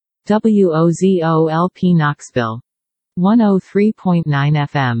WOZO-LP Knoxville. 103.9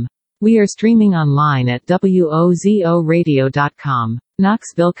 FM. We are streaming online at WOZORadio.com.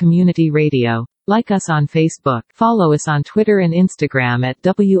 Knoxville Community Radio. Like us on Facebook. Follow us on Twitter and Instagram at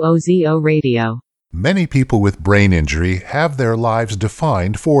WOZO Radio. Many people with brain injury have their lives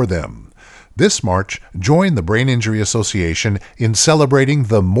defined for them. This March, join the Brain Injury Association in celebrating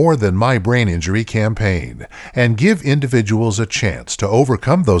the More Than My Brain Injury campaign and give individuals a chance to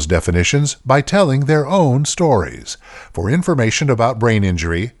overcome those definitions by telling their own stories. For information about brain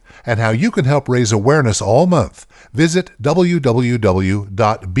injury and how you can help raise awareness all month, visit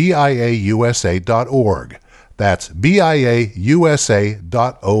www.biausa.org. That's biausa.org.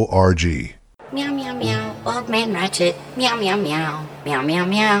 Meow, meow, meow. Old Man Ratchet. Meow, meow, meow. Meow, meow,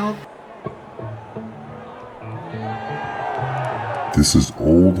 meow. This is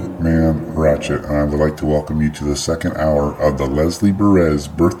Old Man Ratchet, and I would like to welcome you to the second hour of the Leslie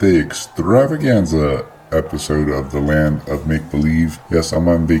Berez Birthday Extravaganza episode of the Land of Make-Believe. Yes, I'm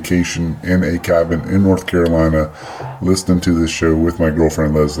on vacation in a cabin in North Carolina, listening to this show with my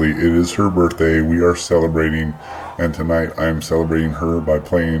girlfriend Leslie. It is her birthday. We are celebrating, and tonight I am celebrating her by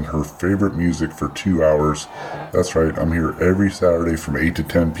playing her favorite music for 2 hours. That's right, I'm here every Saturday from 8 to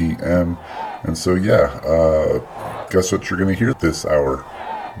 10 p.m. And so, guess what you're going to hear this hour?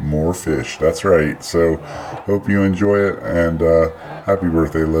 More Phish. That's right. So, hope you enjoy it, and happy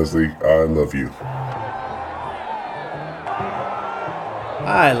birthday, Leslie. I love you.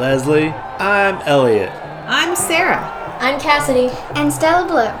 Hi, Leslie. I'm Elliot. I'm Sarah. I'm Cassidy. And Stella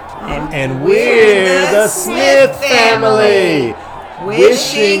Blue. And we're the Smith family.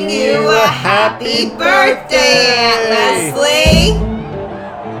 Wishing you a happy birthday, Aunt Leslie.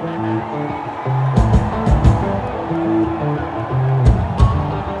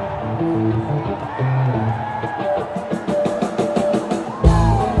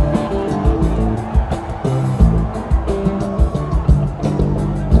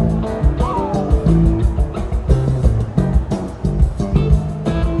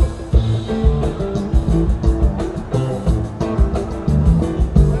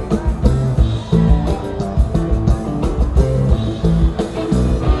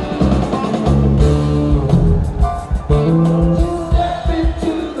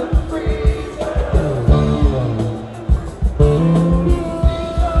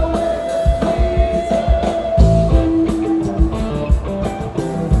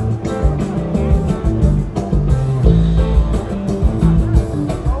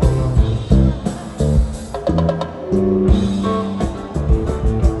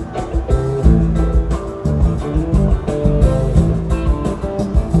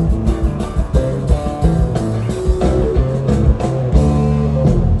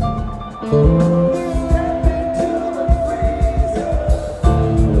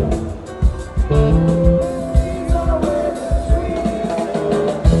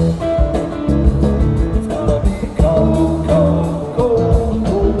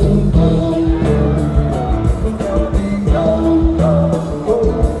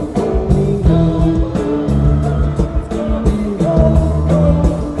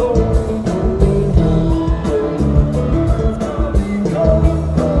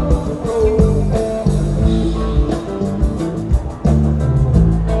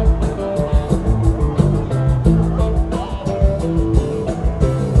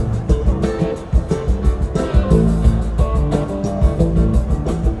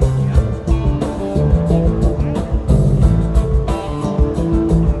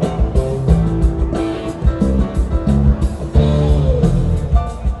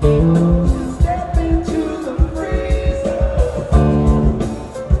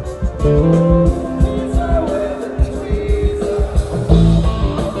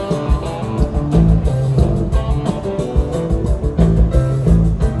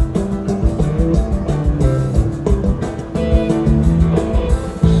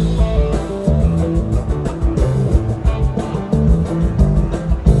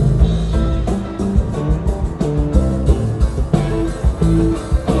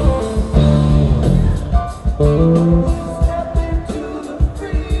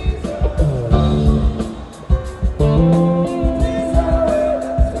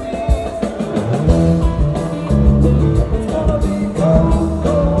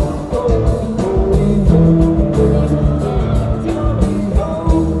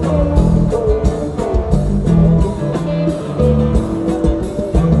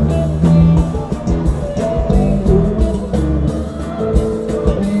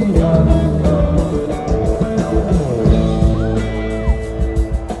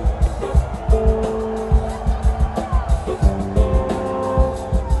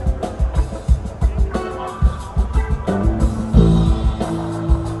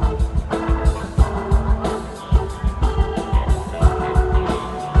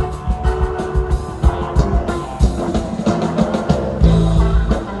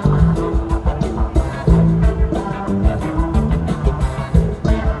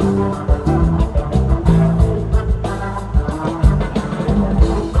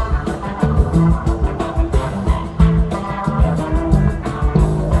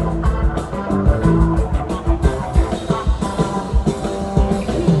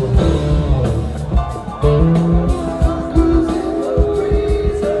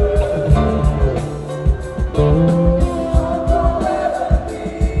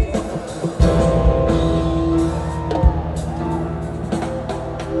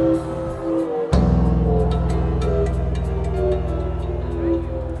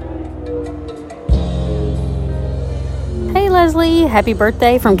 Happy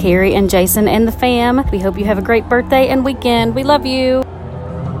birthday from Carrie and Jason and the fam. We hope you have a great birthday and weekend. We love you.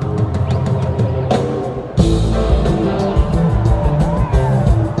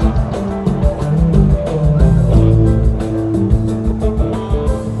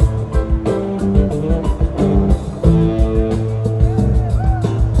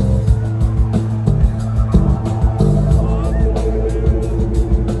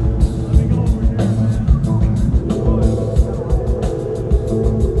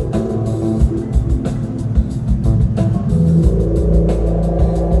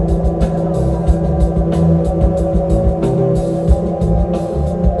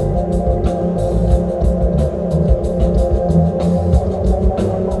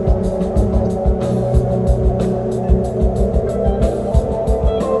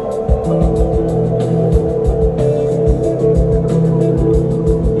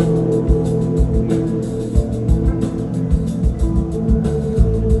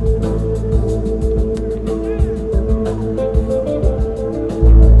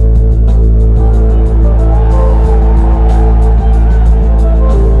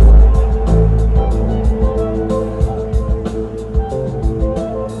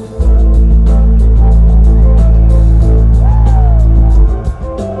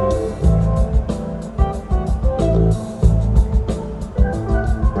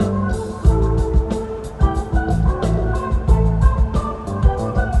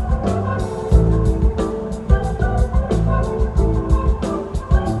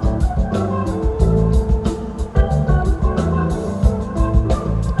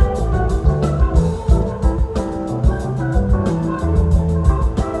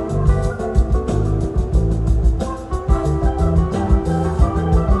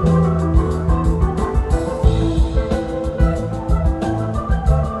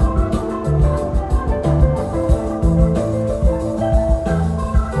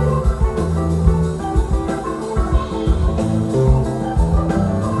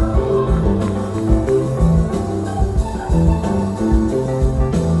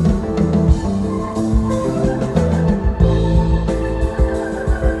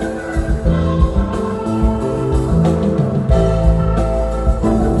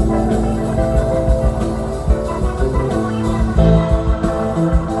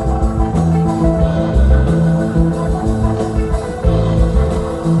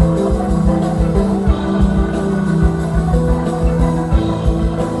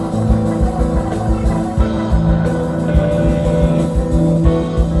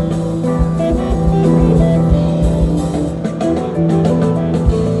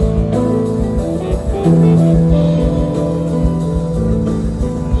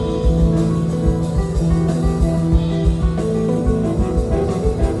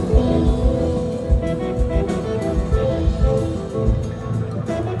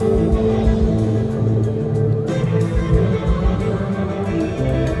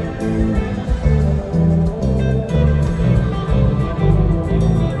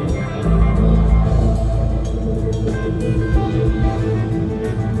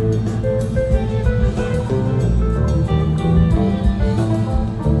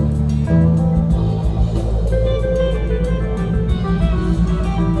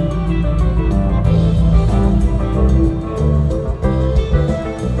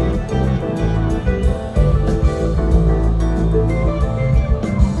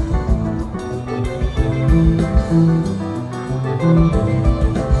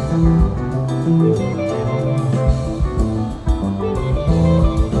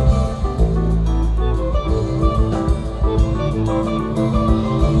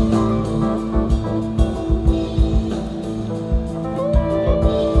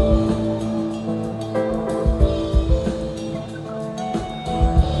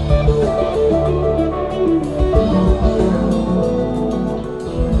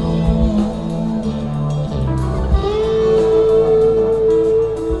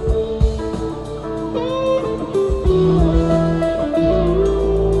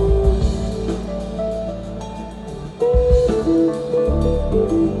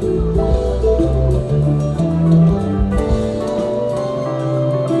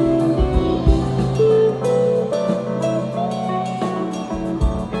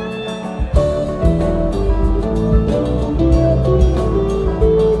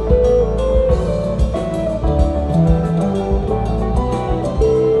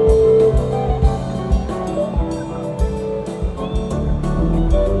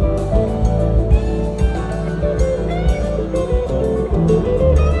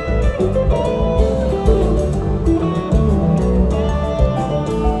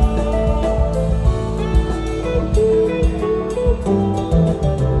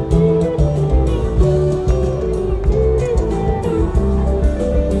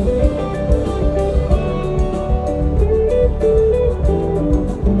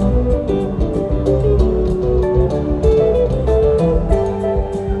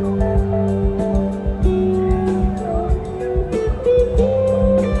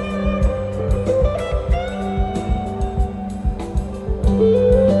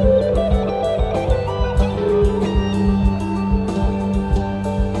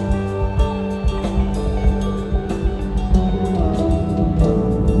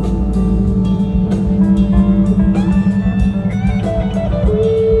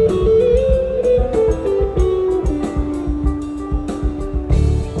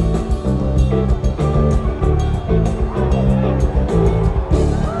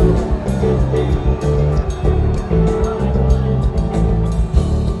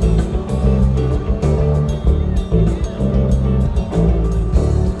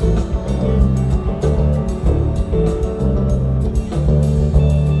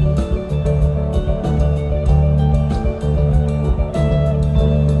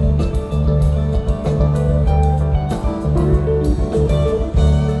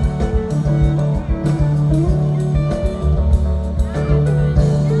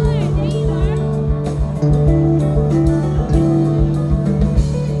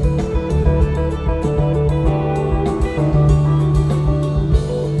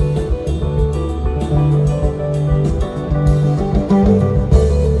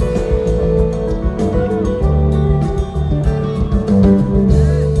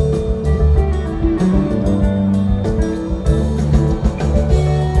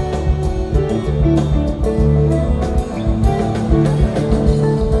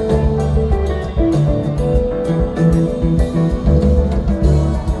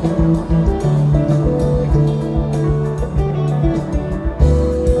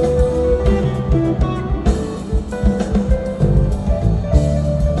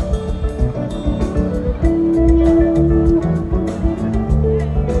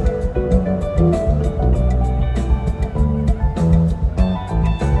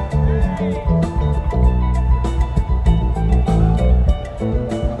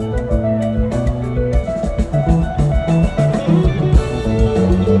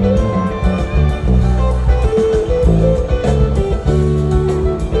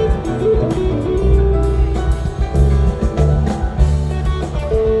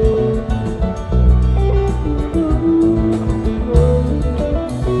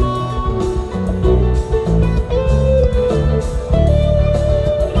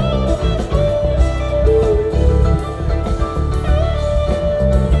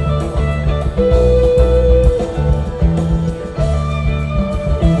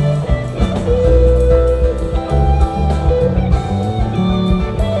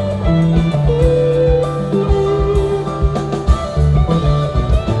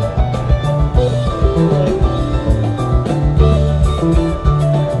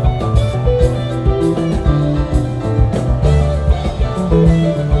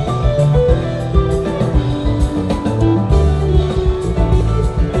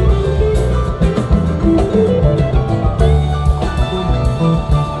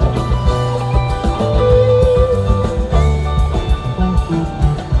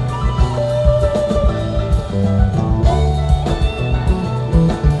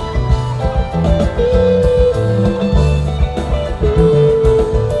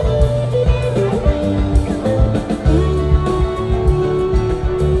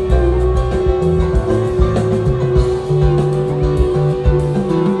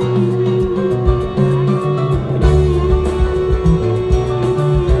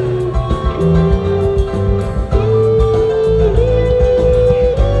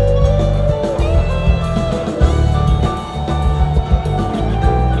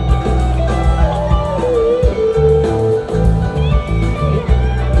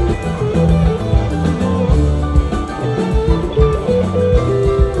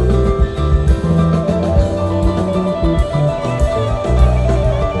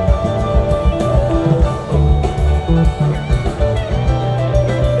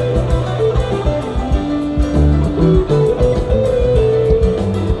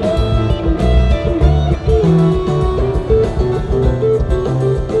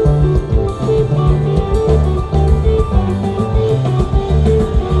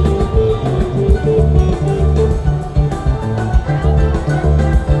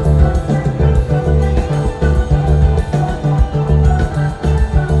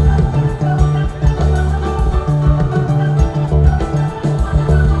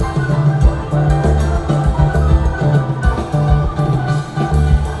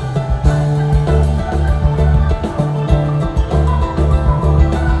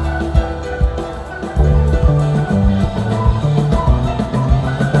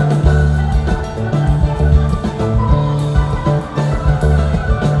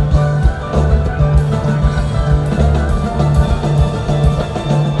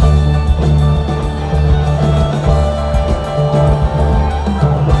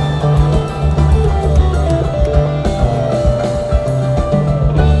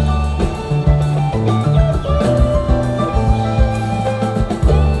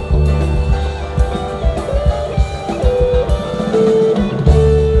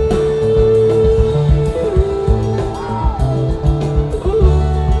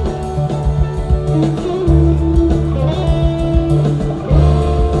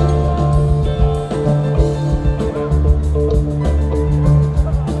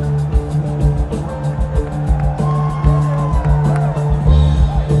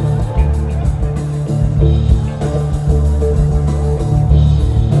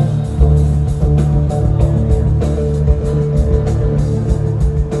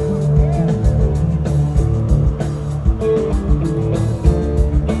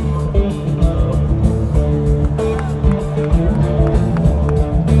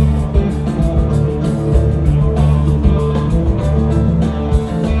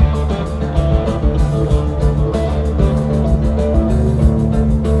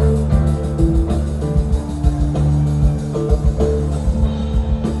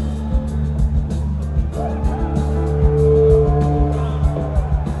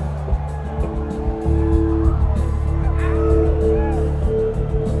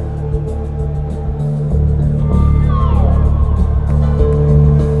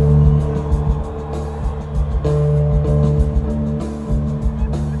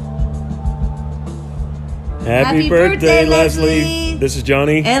 Happy birthday, Leslie. This is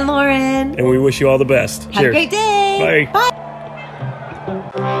Johnny. And Lauren. And we wish you all the best. Have Cheers. a great day. Bye.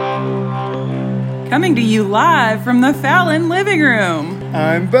 Coming to you live from the Fallon living room.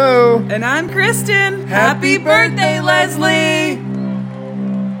 I'm Bo. And I'm Kristen. Happy birthday, Leslie.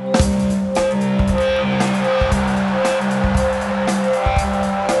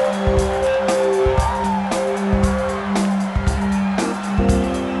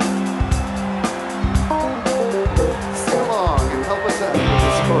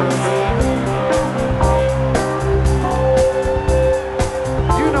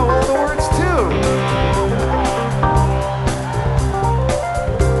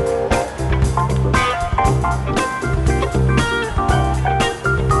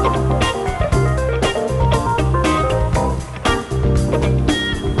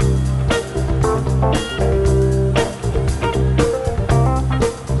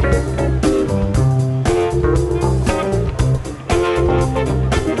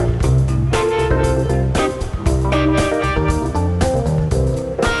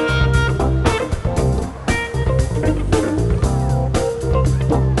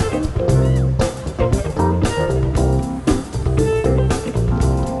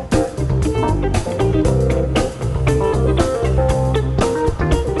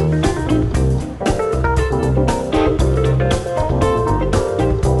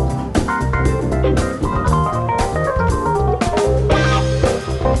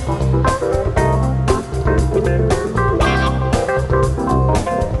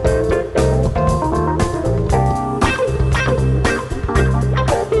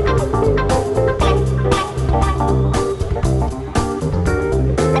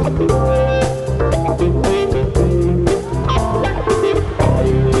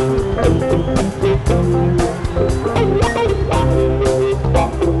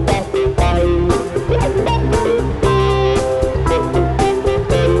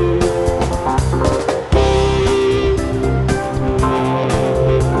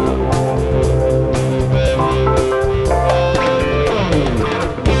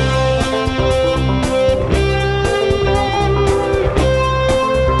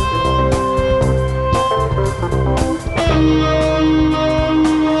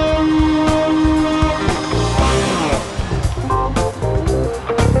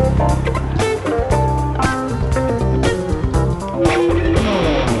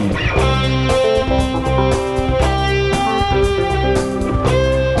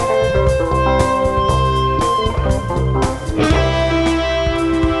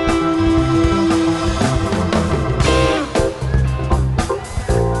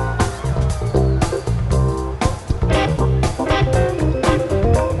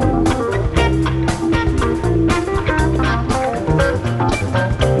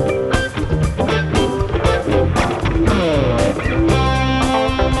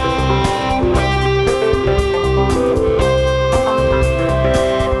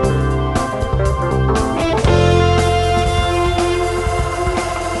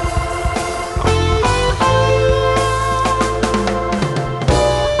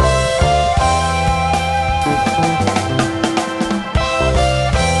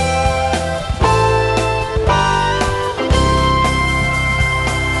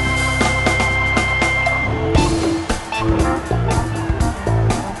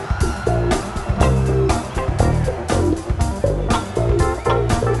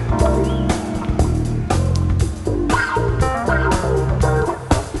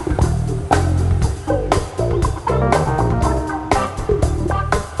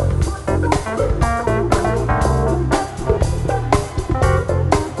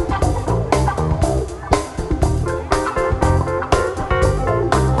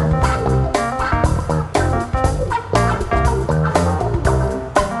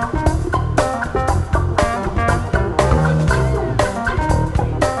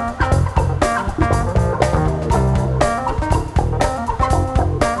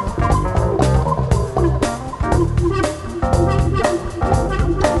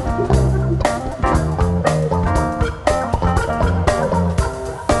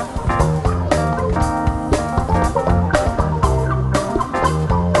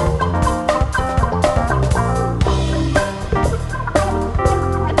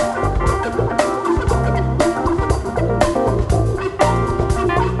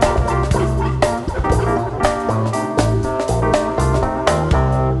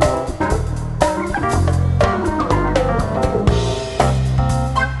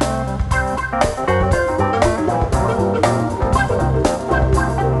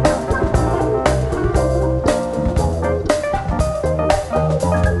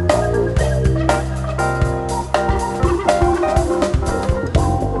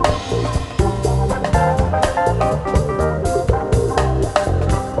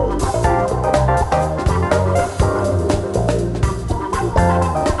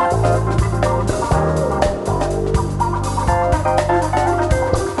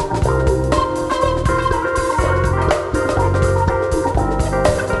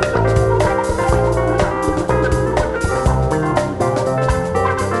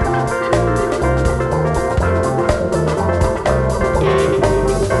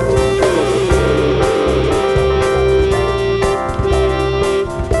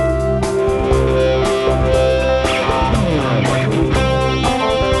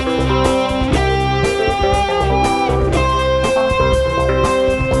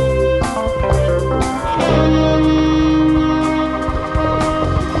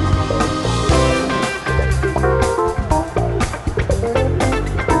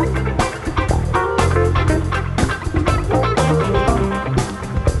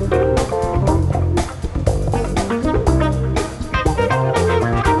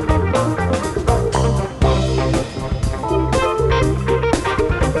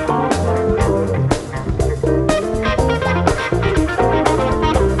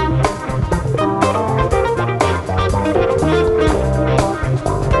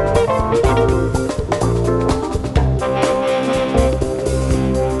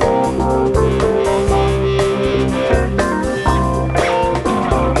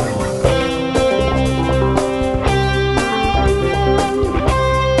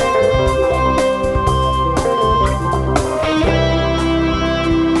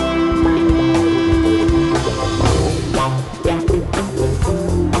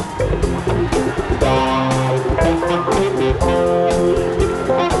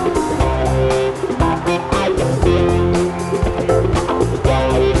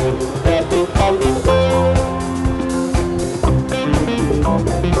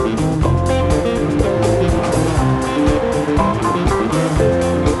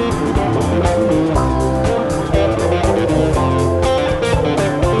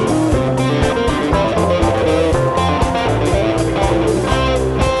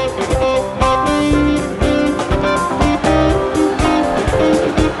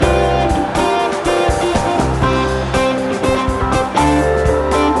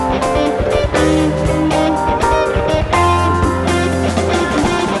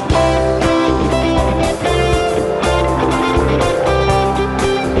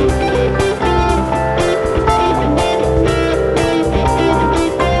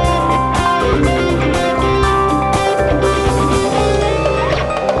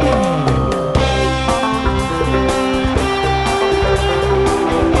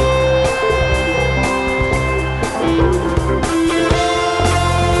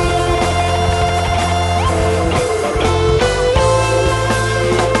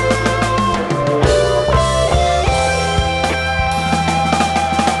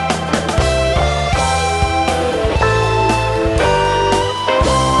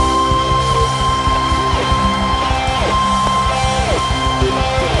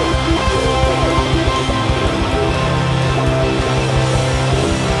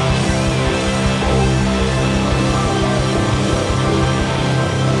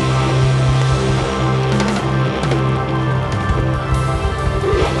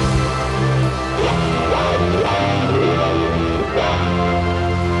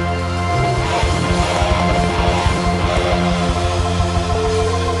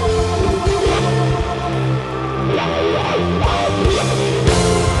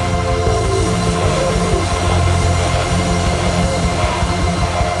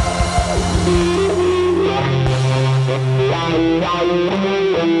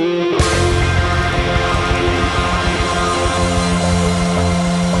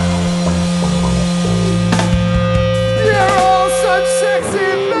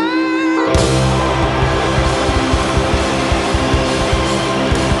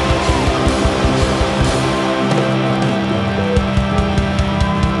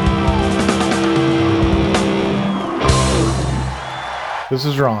 This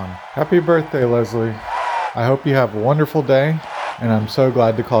is Ron. Happy birthday, Leslie. I hope you have a wonderful day, and I'm so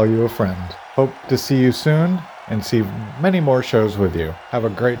glad to call you a friend. Hope to see you soon and see many more shows with you. Have a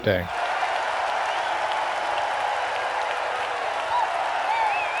great day.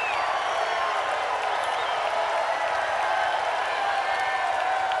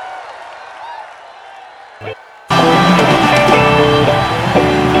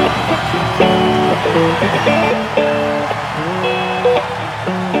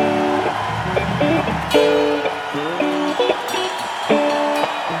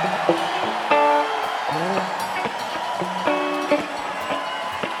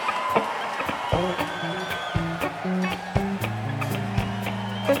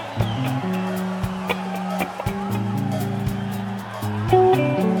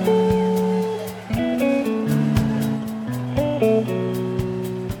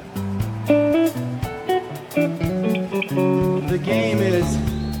 The game is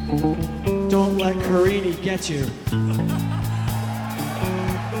don't let Carini get you.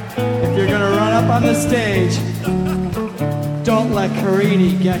 If you're gonna run up on the stage, don't let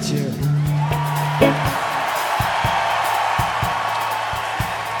Carini get you.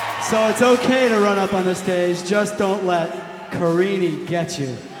 So it's okay to run up on the stage, just don't let Carini get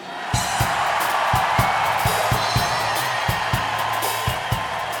you.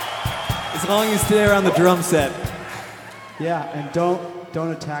 As long as you stay around the drum set. Yeah, and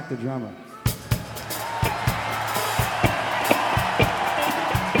don't attack the drummer.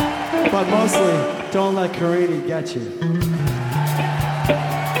 But mostly, don't let Carini get you.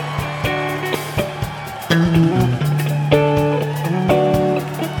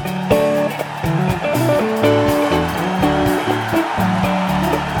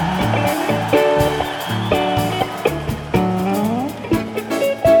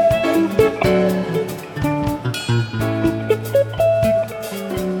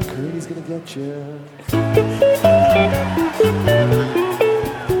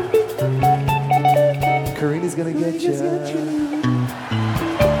 Carini's gonna get you.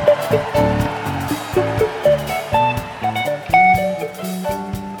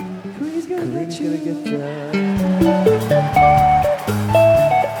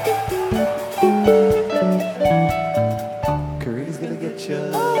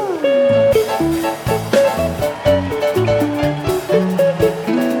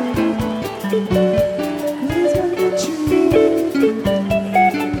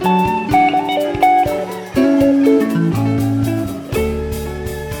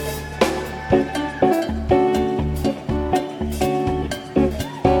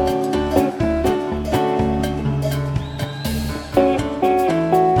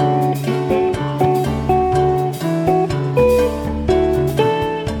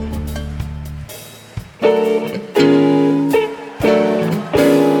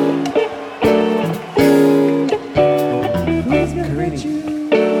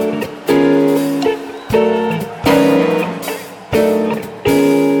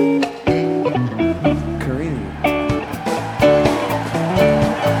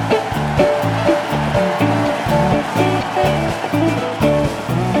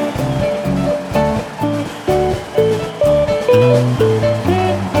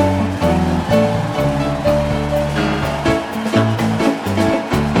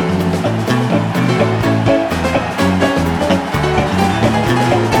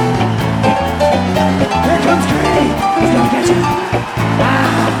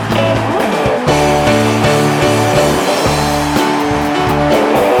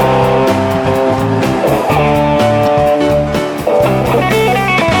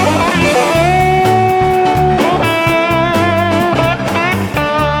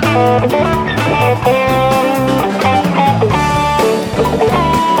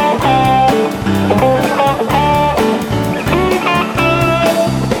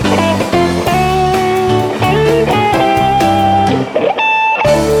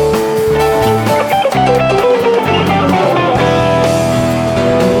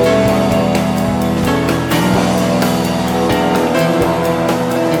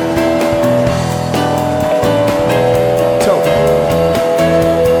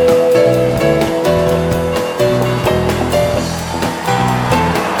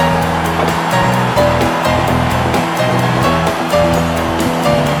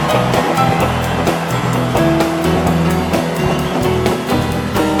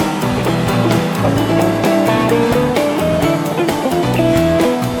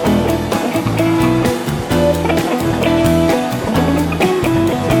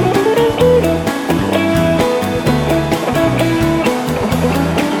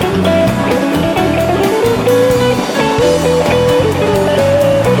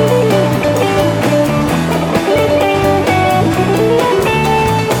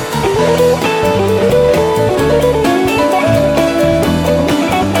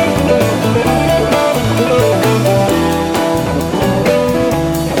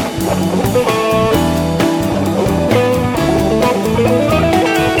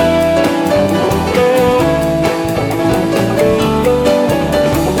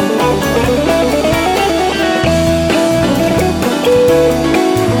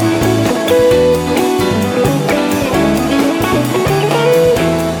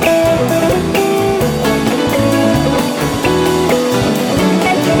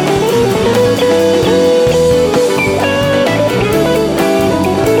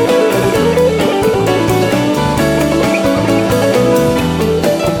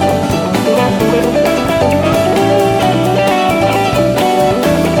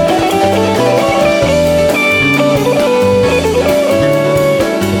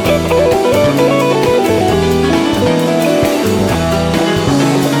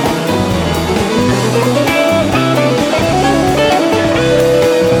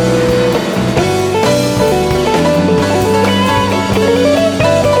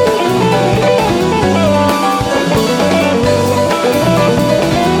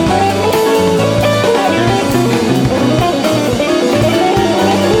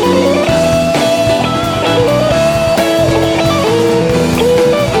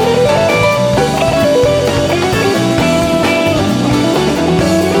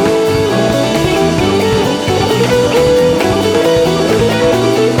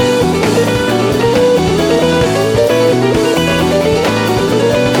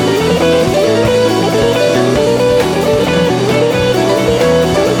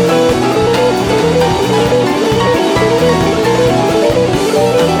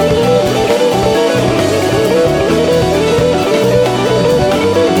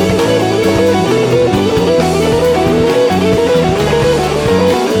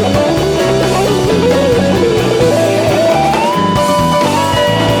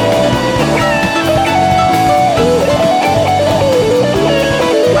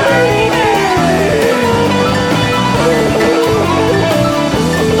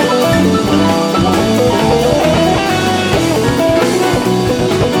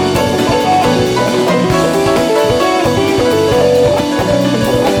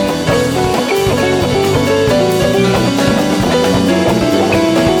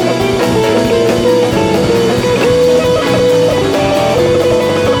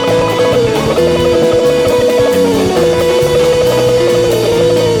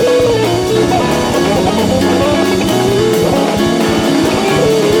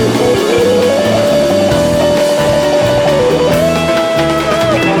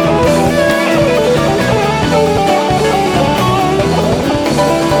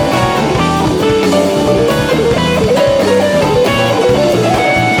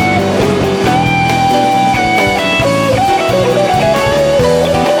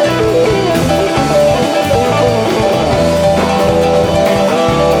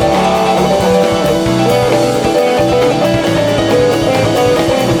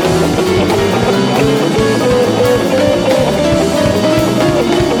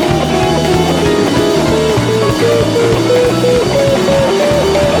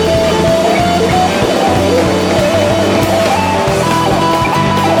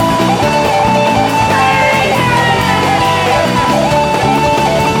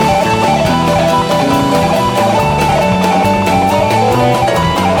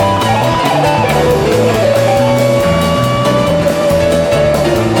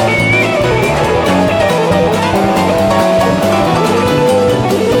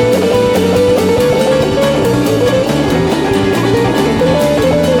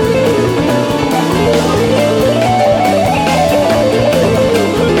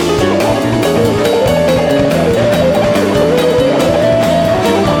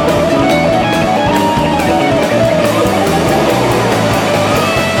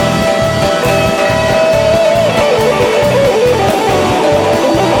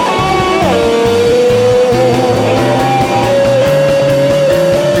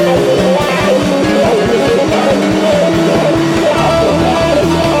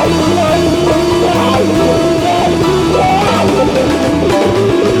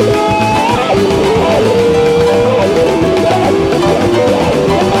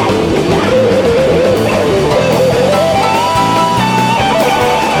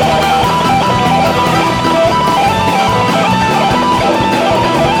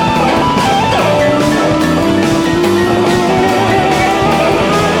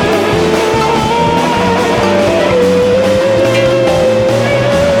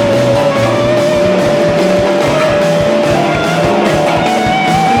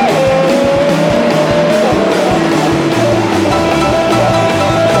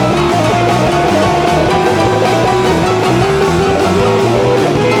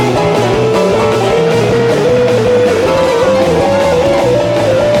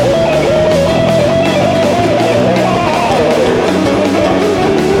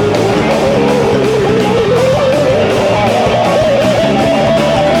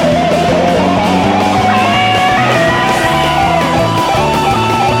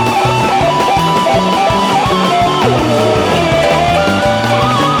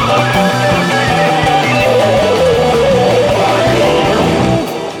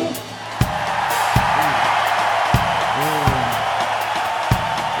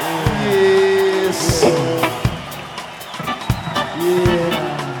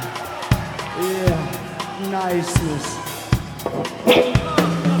 Yeah, niceness.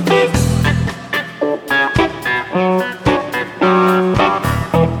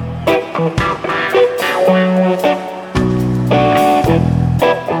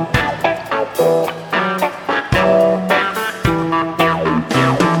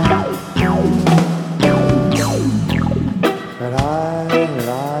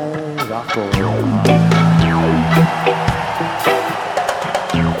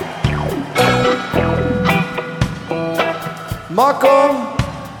 Marco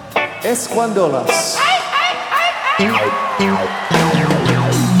Escuandolas.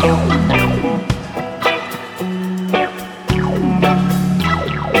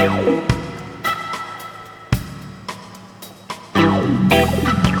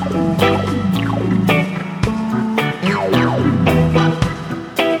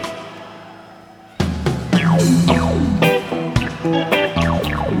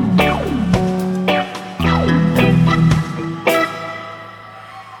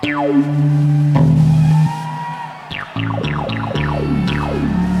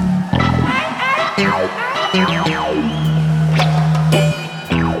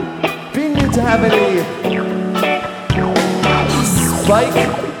 Being need to have any spike.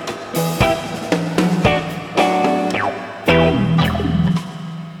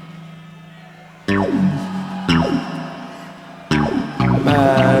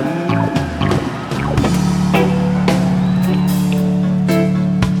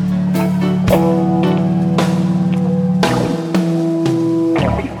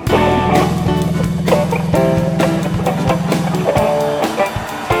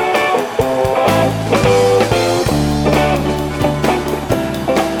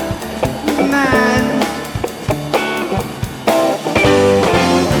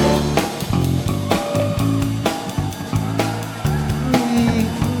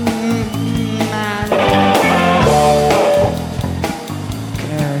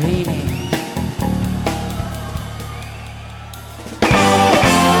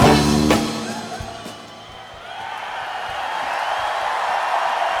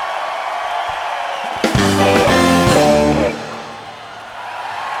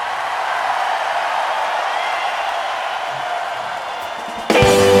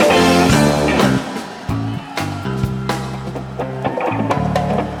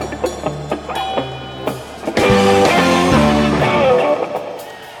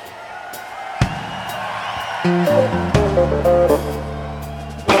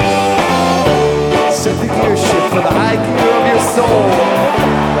 Set the gear shift for the high gear of your soul.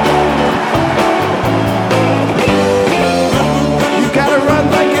 You gotta run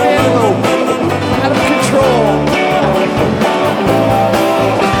like an antelope, out of control.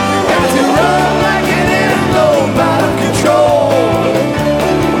 You got to run like an antelope, out of control.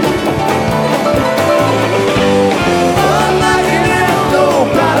 Run like an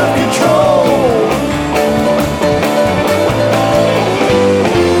antelope, out of control.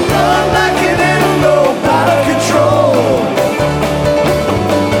 Run like an antelope, out of control.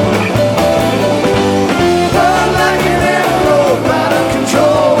 Run like an antelope, out of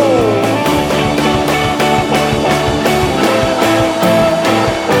control.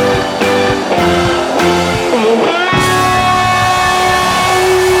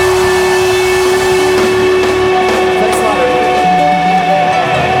 Thanks a lot.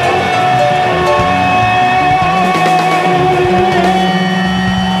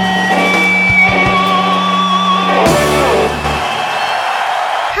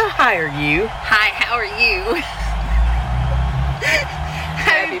 How high are you? Hi, how are you?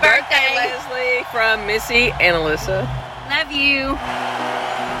 Happy birthday, Leslie, from Missy and Alyssa. Love you.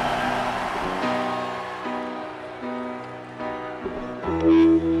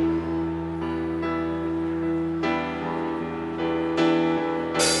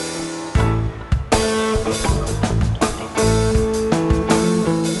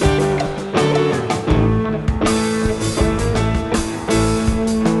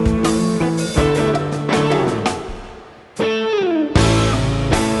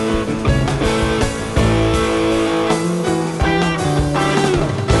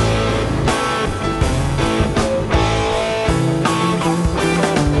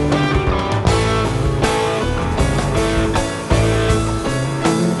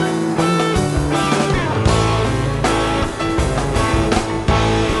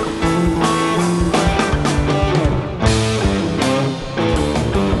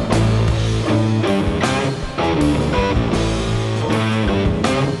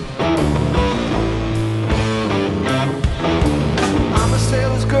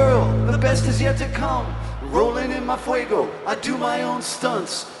 I do my own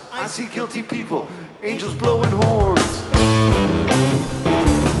stunts. I see guilty people, angels blowing horns.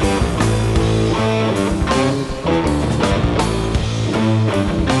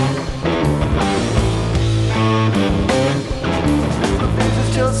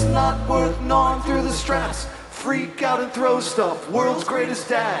 It's just not worth gnawing through the straps. Freak out and throw stuff, world's greatest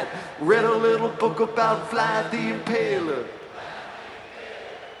dad. Read a little book about Vlad the Impaler.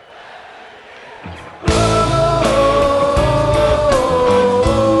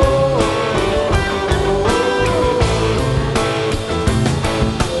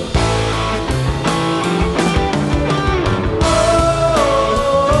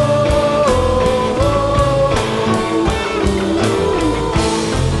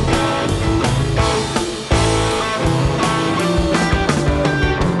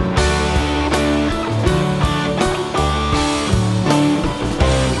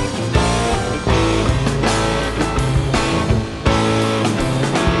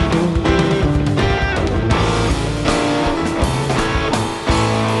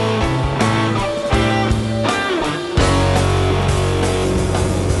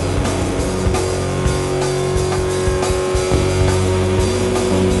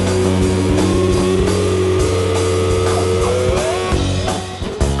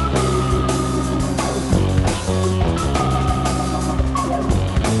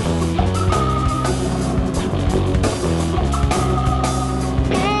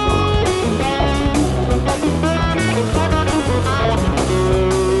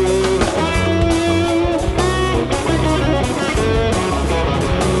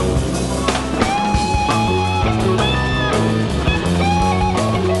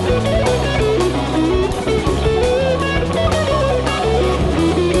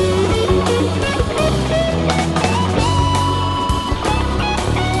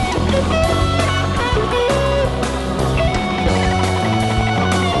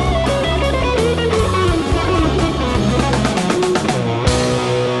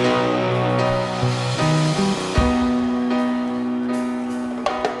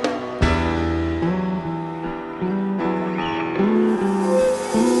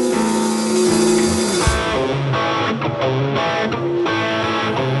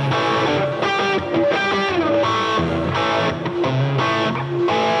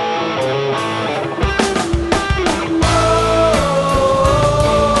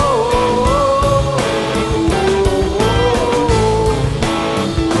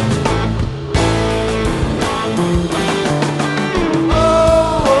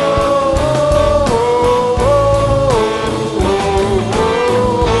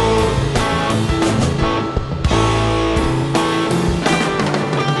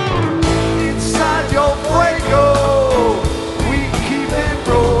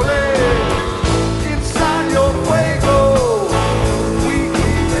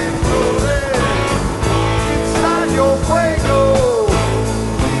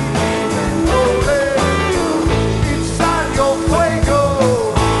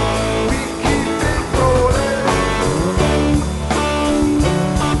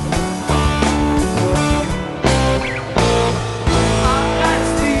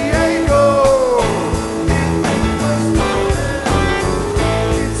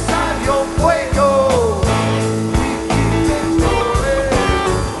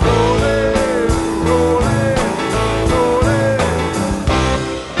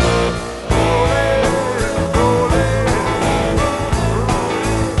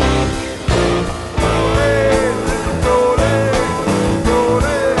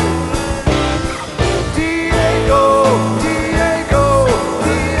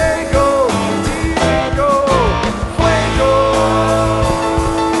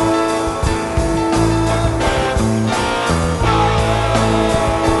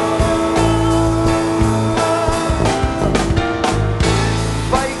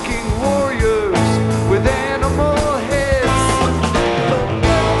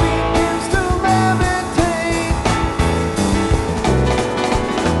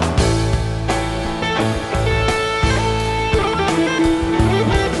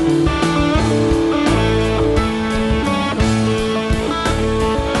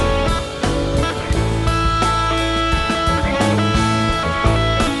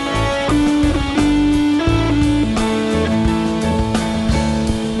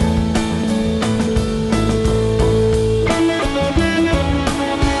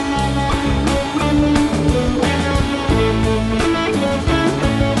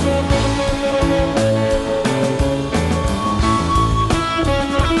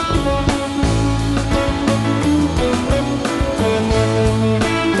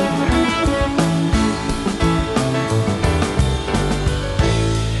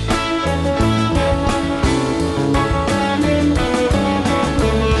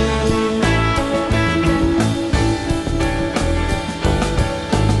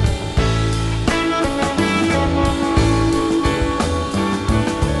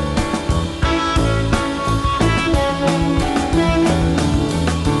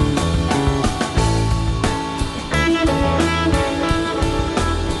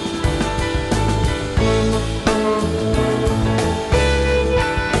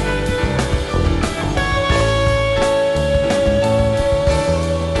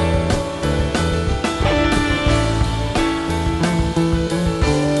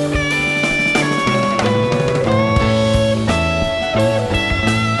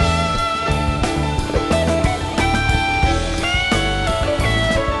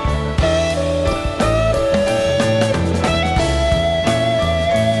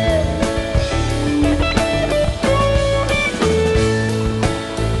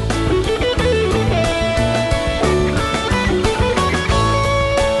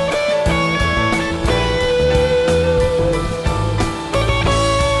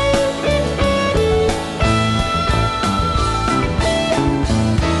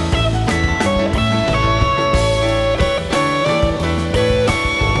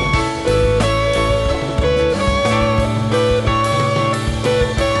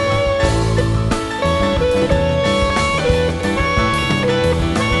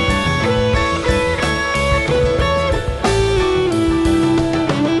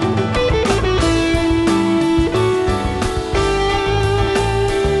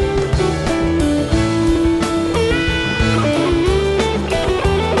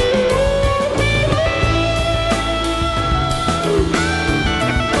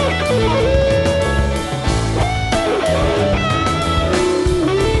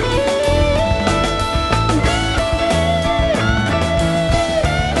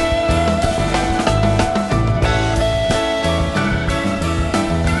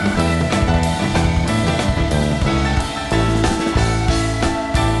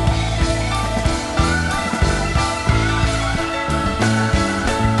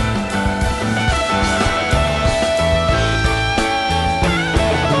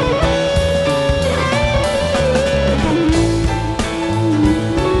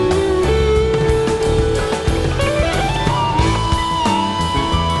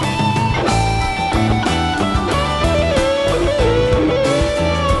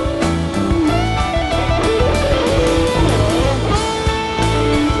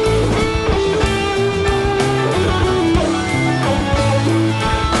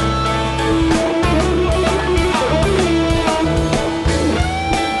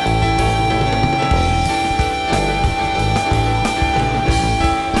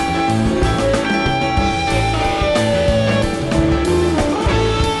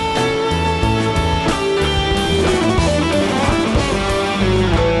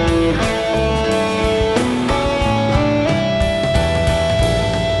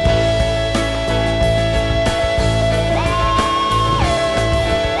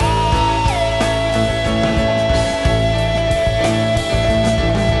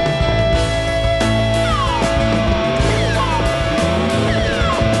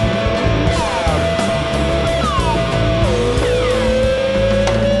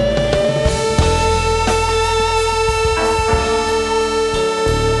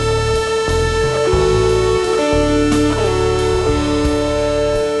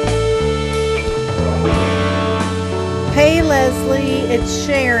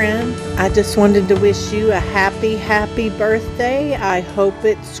 friend. I just wanted to wish you a happy, happy birthday. I hope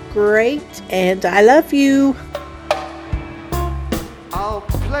it's great, and I love you. I'll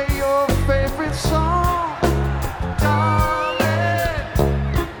play your favorite song, darling.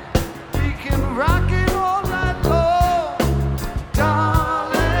 We can rock it all night long,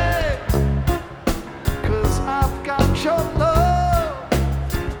 darling. 'Cause I've got your love,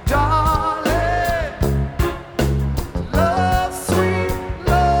 darling. Love, sweet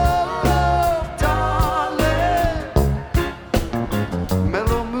love, darling.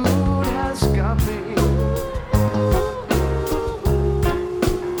 Mellow mood has got me.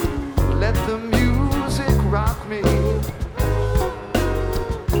 Let the music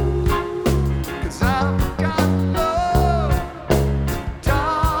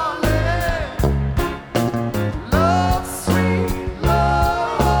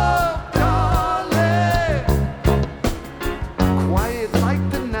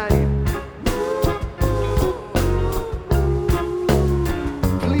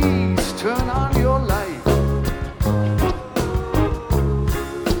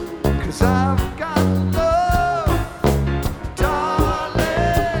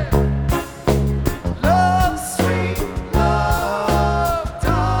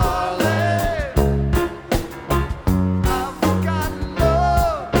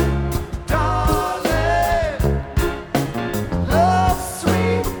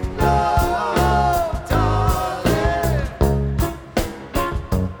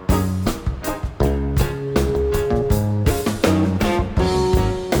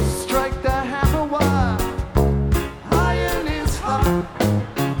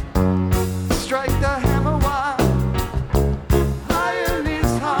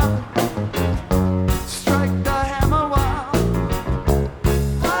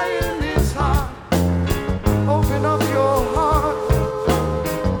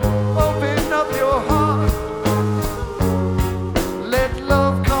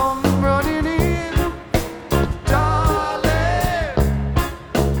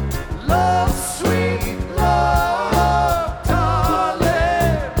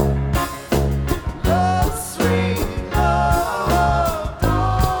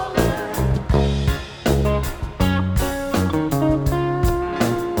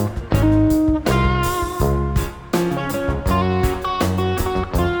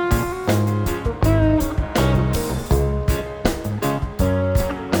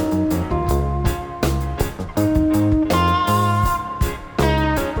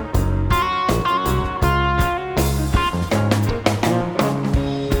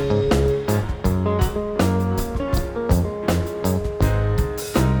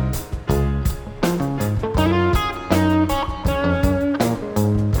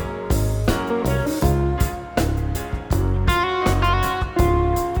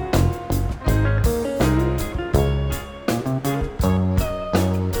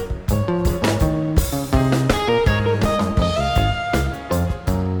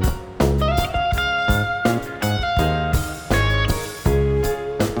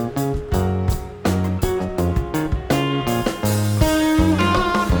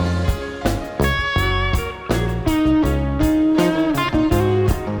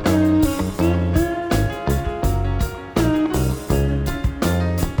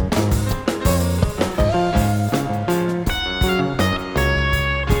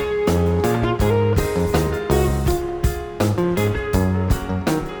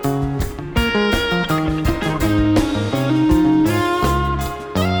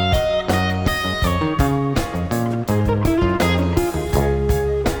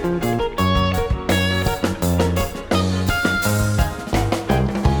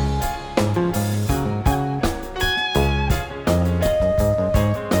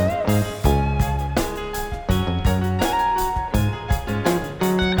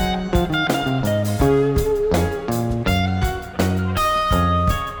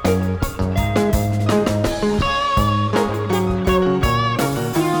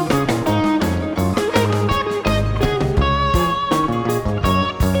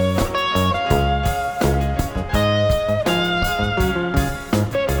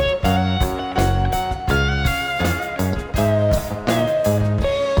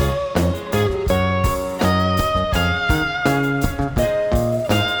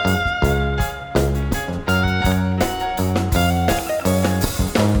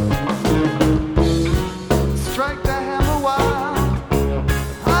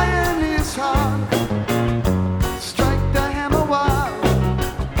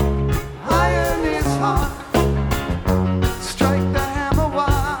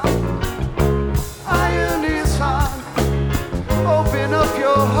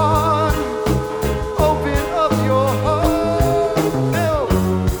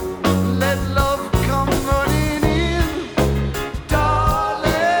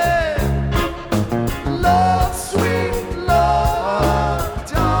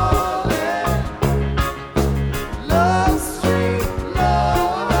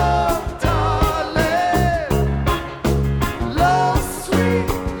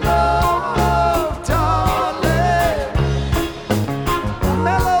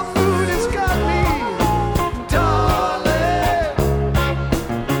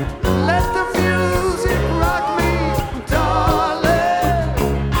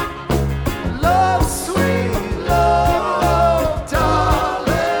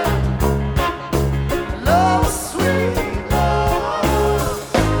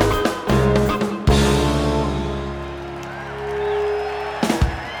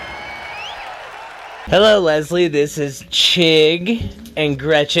Hello, Leslie. This is Chig and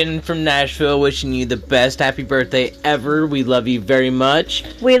Gretchen from Nashville wishing you the best happy birthday ever. We love you very much.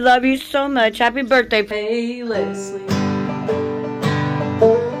 We love you so much. Happy birthday. Hey, Leslie.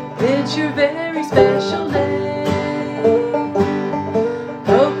 It's your very special day.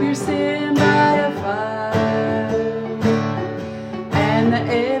 Hope you're sitting by a fire and that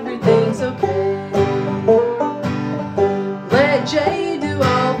everything's okay. Let Jay do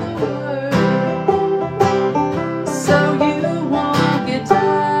all the work so you won't get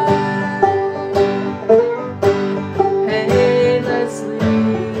tired. Hey, Leslie,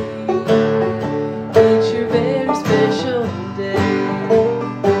 it's your very special day.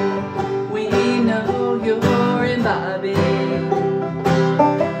 We know you're imbibing,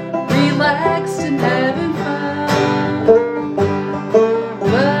 relaxed and having fun.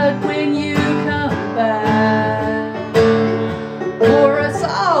 But when you come back, pour us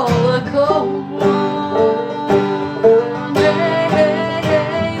all a cold one. Hey, hey,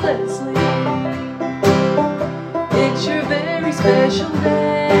 hey, Leslie, it's your very special day.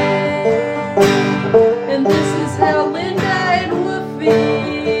 And this is how Linda and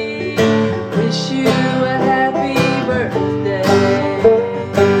Woofy wish you a happy birthday.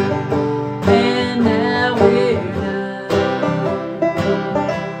 And now we're done.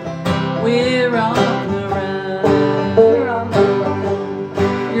 We're on the run. We're on the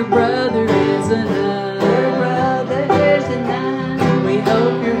run. Your brother is a nun. Your brother is a nun. We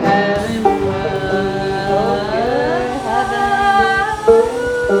hope you're having fun.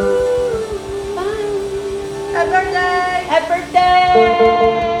 Happy birthday! Happy birthday!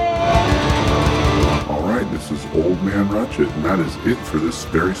 Alright, this is Old Man Ratchet, and that is it for this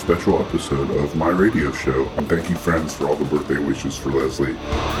very special episode of my radio show. And thank you, friends, for all the birthday wishes for Leslie.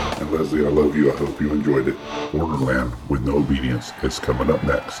 And Leslie, I love you. I hope you enjoyed it. Borderland with No Obedience is coming up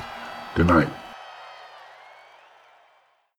next. Good night.